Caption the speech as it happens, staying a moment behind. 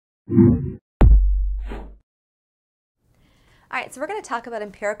All right, so we're going to talk about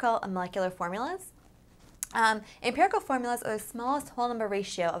empirical and molecular formulas. Empirical formulas are the smallest whole number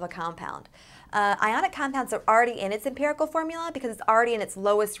ratio of a compound. Ionic compounds are already in its empirical formula because it's already in its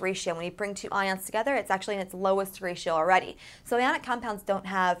lowest ratio. When you bring two ions together, it's actually in its lowest ratio already. So ionic compounds don't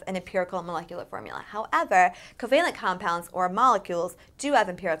have an empirical and molecular formula. However, covalent compounds or molecules do have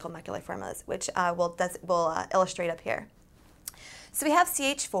empirical and molecular formulas, which we'll illustrate up here. So we have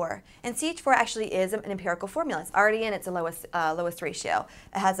CH4, and CH4 actually is an empirical formula. It's already in its lowest ratio.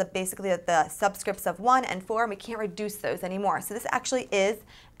 It has basically the subscripts of 1 and 4, and we can't reduce those anymore. So this actually is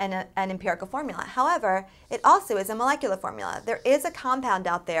an empirical formula. However, it also is a molecular formula. There is a compound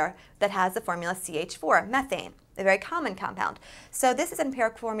out there that has the formula CH4, methane, a very common compound. So this is an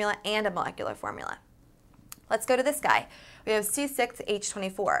empirical formula and a molecular formula. Let's go to this guy. We have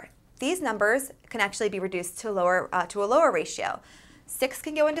C6H24. These numbers can actually be reduced to a lower ratio. 6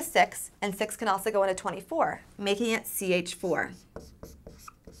 can go into 6, and 6 can also go into 24, making it CH4.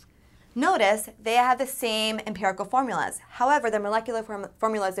 Notice they have the same empirical formulas. However, their molecular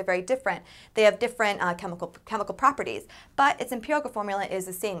formulas are very different. They have different chemical properties, but its empirical formula is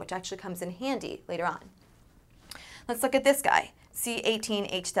the same, which actually comes in handy later on. Let's look at this guy,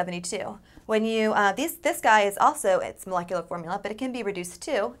 C18H72. When you, this guy is also its molecular formula, but it can be reduced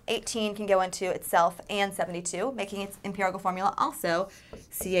too. 18 can go into itself and 72, making its empirical formula also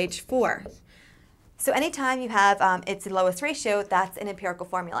CH4. So anytime you have its lowest ratio, that's an empirical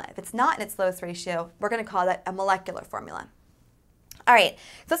formula. If it's not in its lowest ratio, we're going to call that a molecular formula. All right,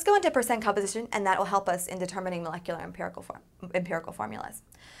 so let's go into percent composition, and that will help us in determining molecular empirical formulas.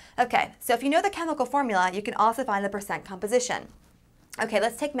 Okay, so if you know the chemical formula, you can also find the percent composition. Okay,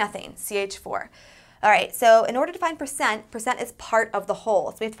 let's take methane, CH4. All right, so in order to find percent is part of the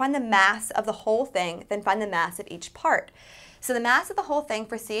whole. So we have to find the mass of the whole thing, then find the mass of each part. So the mass of the whole thing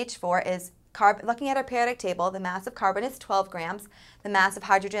for CH4 is, looking at our periodic table, the mass of carbon is 12 grams. The mass of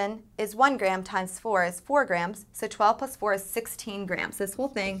hydrogen is 1 gram times 4 is 4 grams. So 12 plus 4 is 16 grams. So this whole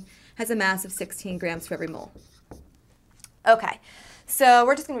thing has a mass of 16 grams for every mole. Okay. So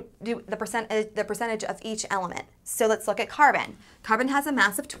we're just going to do the percentage of each element. So let's look at carbon. Carbon has a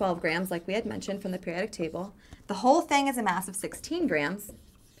mass of 12 grams, like we had mentioned from the periodic table. The whole thing is a mass of 16 grams.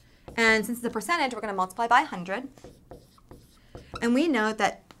 And since it's a percentage, we're going to multiply by 100. And we know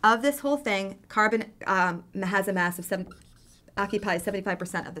that of this whole thing, carbon has a mass of occupies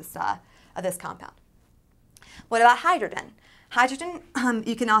 75% of this compound. What about hydrogen? Hydrogen,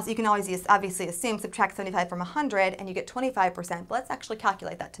 you can always obviously assume subtract 75 from 100 and you get 25%, but let's actually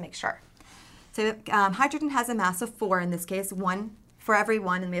calculate that to make sure. So hydrogen has a mass of 4 in this case, 1 for every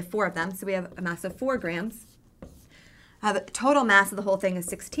 1, and we have 4 of them, so we have a mass of 4 grams. The total mass of the whole thing is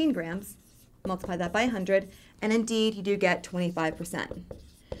 16 grams. Multiply that by 100, and indeed you do get 25%.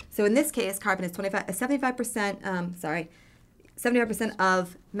 So in this case, carbon is 75%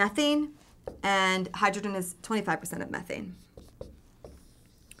 of methane, and hydrogen is 25% of methane.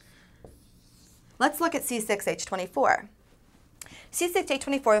 Let's look at C6H24.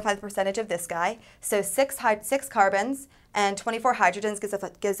 C6H24, we find the percentage of this guy. So 6 carbons and 24 hydrogens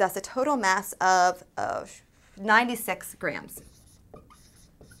gives us a total mass of 96 grams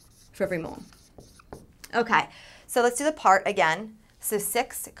for every mole. Okay, so let's do the part again. So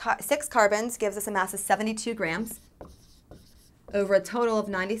 6 carbons gives us a mass of 72 grams over a total of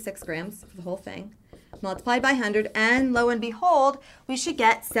 96 grams for the whole thing. Multiplied by 100, and lo and behold, we should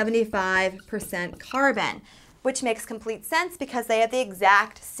get 75% carbon, which makes complete sense because they have the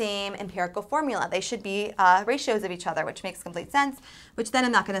exact same empirical formula. They should be ratios of each other, which makes complete sense, which then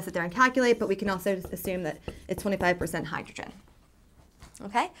I'm not going to sit there and calculate, but we can also just assume that it's 25% hydrogen.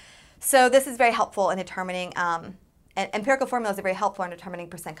 Okay, so this is very helpful in determining, empirical formulas are very helpful in determining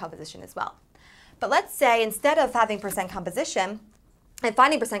percent composition as well. But let's say instead of having percent composition, and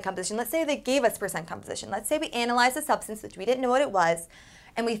finding percent composition, let's say they gave us percent composition. Let's say we analyzed a substance, which we didn't know what it was,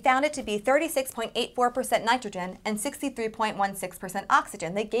 and we found it to be 36.84% nitrogen and 63.16%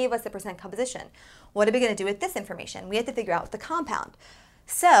 oxygen. They gave us the percent composition. What are we going to do with this information? We have to figure out the compound.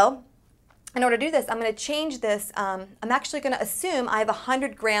 So in order to do this, I'm going to change this. I'm actually going to assume I have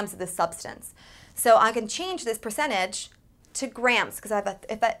 100 grams of this substance. So I can change this percentage to grams, because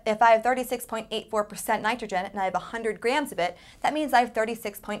if I have 36.84% nitrogen and I have 100 grams of it, that means I have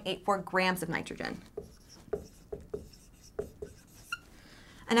 36.84 grams of nitrogen.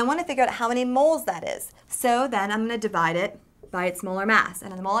 And I want to figure out how many moles that is. So then I'm going to divide it by its molar mass.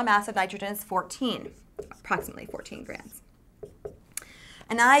 And the molar mass of nitrogen is 14, approximately 14 grams.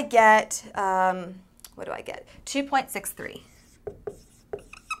 And I get, what do I get? 2.63.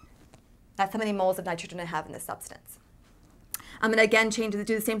 That's how many moles of nitrogen I have in this substance. I'm going to again do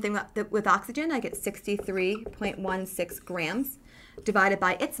the same thing with oxygen. I get 63.16 grams divided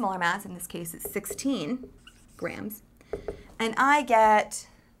by its molar mass. In this case, it's 16 grams. And I get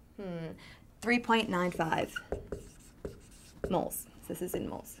 3.95 moles. So this is in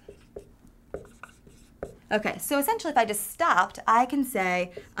moles. Okay, so essentially if I just stopped, I can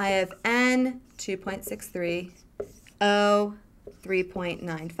say I have N 2.63, O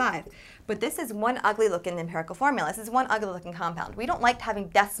 3.95. But this is one ugly looking empirical formula. This is one ugly looking compound. We don't like having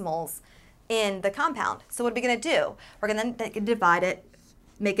decimals in the compound. So what are we going to do? We're going to divide it,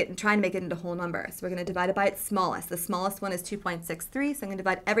 try and make it into whole numbers. So we're going to divide it by its smallest. The smallest one is 2.63, so I'm going to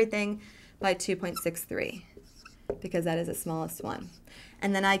divide everything by 2.63 because that is the smallest one.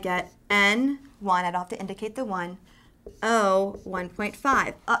 And then I get N1, I don't have to indicate the 1, O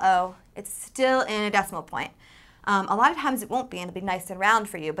 1.5. Uh-oh, it's still in a decimal point. A lot of times it won't be, and it'll be nice and round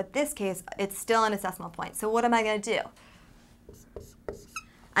for you, but this case, it's still in a decimal point. So what am I going to do?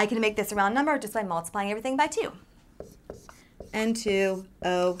 I can make this a round number just by multiplying everything by 2.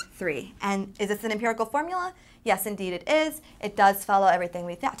 N2O3. And is this an empirical formula? Yes, indeed it is. It does follow everything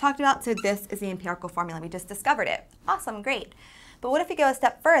we talked about, so this is the empirical formula. We just discovered it. Awesome, great. But what if we go a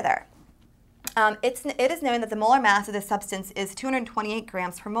step further? It is known that the molar mass of this substance is 228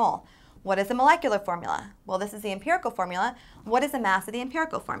 grams per mole. What is the molecular formula? Well, this is the empirical formula. What is the mass of the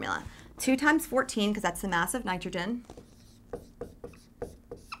empirical formula? 2 times 14, because that's the mass of nitrogen.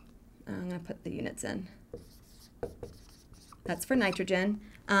 I'm going to put the units in. That's for nitrogen.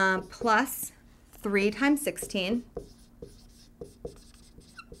 Plus 3 times 16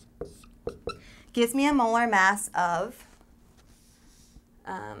 gives me a molar mass of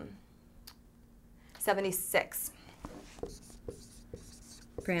 76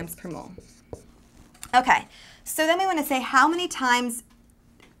 grams per mole. Okay, so then we want to say how many times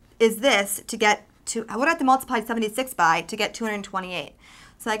is this to get to, what do I have to multiply 76 by to get 228?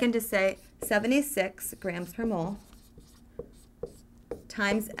 So I can just say 76 grams per mole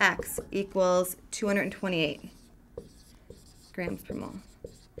times X equals 228 grams per mole.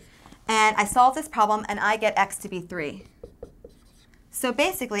 And I solve this problem and I get X to be 3. So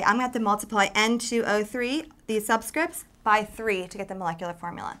basically I'm going to have to multiply N2O3, these subscripts, by 3 to get the molecular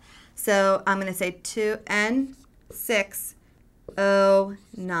formula. So I'm going to say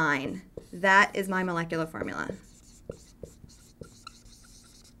 2N6O9. That is my molecular formula.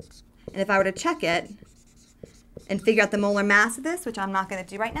 And if I were to check it and figure out the molar mass of this, which I'm not going to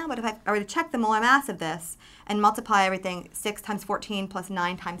do right now, but if I were to check the molar mass of this and multiply everything 6 times 14 plus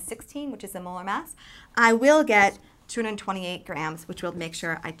 9 times 16, which is the molar mass, I will get 228 grams, which will make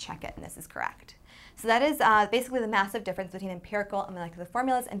sure I check it and this is correct. So that is basically the massive difference between empirical and molecular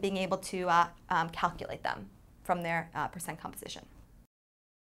formulas and being able to calculate them from their percent composition.